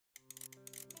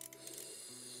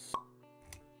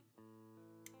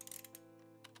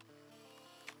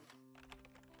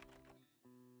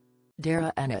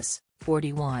Darragh Ennis,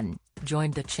 41,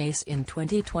 joined the chase in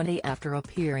 2020 after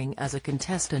appearing as a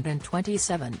contestant in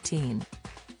 2017.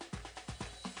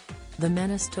 The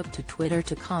menace took to Twitter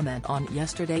to comment on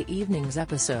yesterday evening's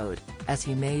episode, as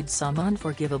he made some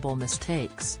unforgivable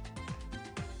mistakes.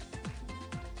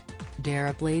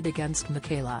 Darragh played against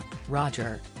Michaela,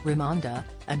 Roger, Ramonda,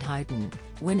 and Hayden,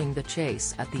 winning the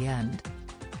chase at the end.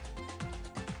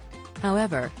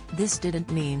 However, this didn't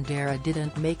mean Darragh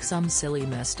didn't make some silly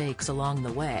mistakes along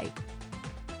the way.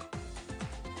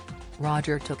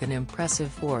 Roger took an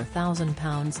impressive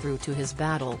 £4,000 through to his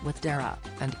battle with Darragh,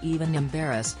 and even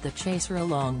embarrassed the chaser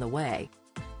along the way.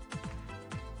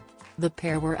 The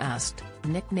pair were asked,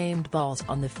 nicknamed Balls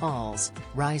on the Falls,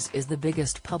 Rise is the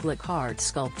biggest public art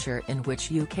sculpture in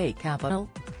which UK capital?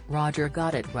 Roger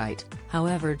got it right,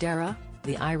 however Darragh,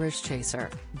 the Irish chaser,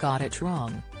 got it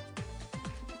wrong.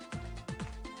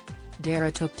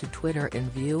 Darragh took to Twitter in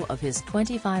view of his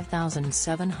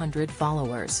 25,700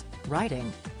 followers,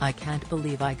 writing, "I can't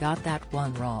believe I got that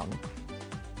one wrong.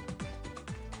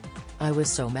 I was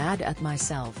so mad at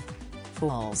myself.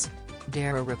 Falls."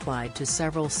 Darragh replied to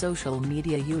several social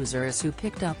media users who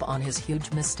picked up on his huge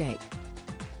mistake.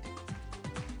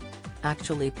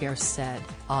 Actually Pierce said,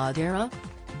 "Ah Darragh?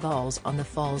 Balls on the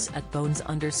Falls at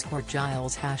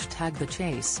Bones_Giles #the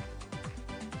chase."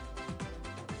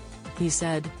 He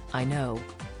said, "I know.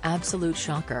 Absolute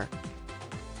shocker."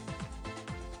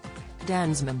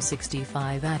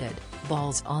 Dansmam65 added,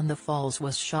 "Balls on the Falls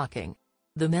was shocking."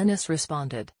 The menace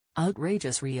responded,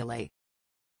 "Outrageous really."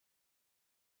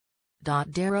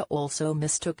 Darragh also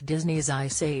mistook Disney's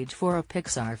Ice Age for a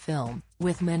Pixar film,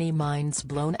 with many minds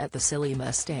blown at the silly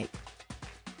mistake.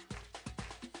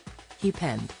 He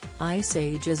penned, "Ice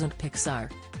Age isn't Pixar.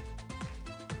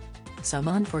 Some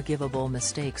unforgivable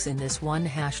mistakes in this one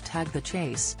 #the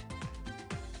chase."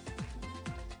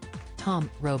 Tom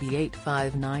Roby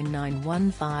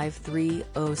 8599153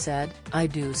 said, "I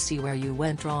do see where you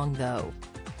went wrong though.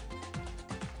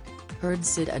 Heard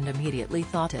Sid and immediately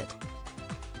thought it.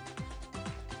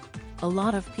 A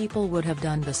lot of people would have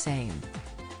done the same.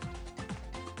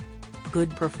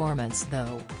 Good performance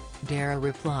though." Darragh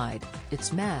replied,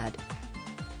 "It's mad.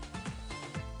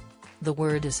 The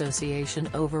word association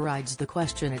overrides the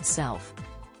question itself.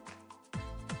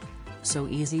 So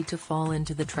easy to fall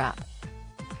into the trap."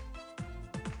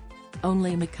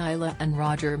 Only Michaela and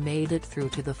Roger made it through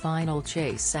to the final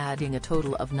chase, adding a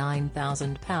total of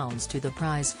 £9,000 to the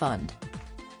prize fund.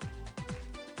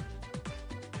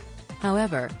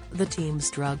 However, the team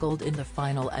struggled in the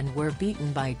final and were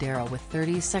beaten by Darragh with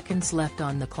 30 seconds left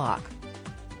on the clock.